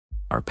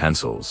Are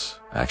pencils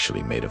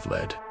actually made of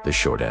lead? The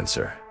short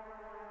answer: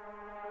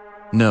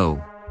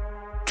 no.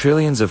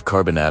 Trillions of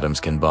carbon atoms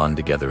can bond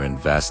together in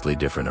vastly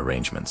different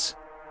arrangements,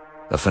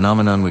 a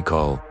phenomenon we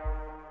call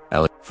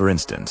for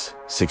instance,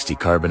 60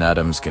 carbon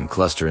atoms can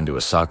cluster into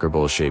a soccer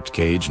ball-shaped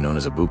cage known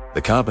as a boop.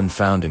 The carbon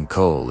found in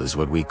coal is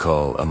what we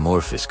call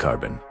amorphous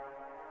carbon.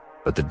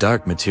 But the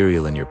dark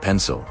material in your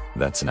pencil,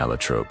 that's an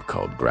allotrope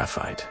called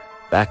graphite.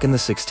 Back in the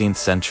 16th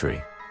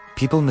century,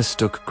 people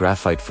mistook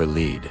graphite for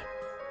lead,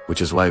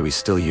 which is why we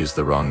still use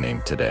the wrong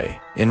name today.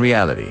 In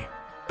reality,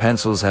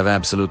 pencils have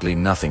absolutely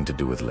nothing to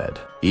do with lead.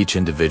 Each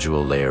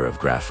individual layer of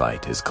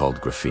graphite is called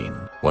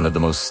graphene, one of the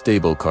most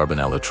stable carbon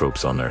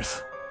allotropes on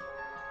Earth.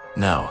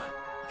 Now,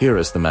 here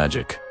is the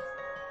magic.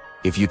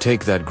 If you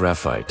take that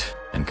graphite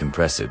and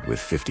compress it with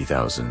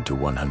 50,000 to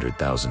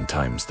 100,000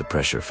 times the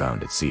pressure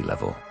found at sea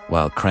level,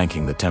 while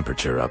cranking the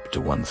temperature up to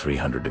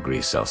 1300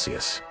 degrees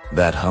Celsius,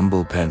 that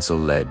humble pencil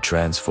lead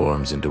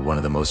transforms into one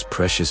of the most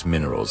precious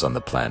minerals on the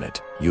planet.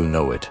 You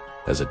know it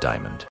as a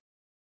diamond.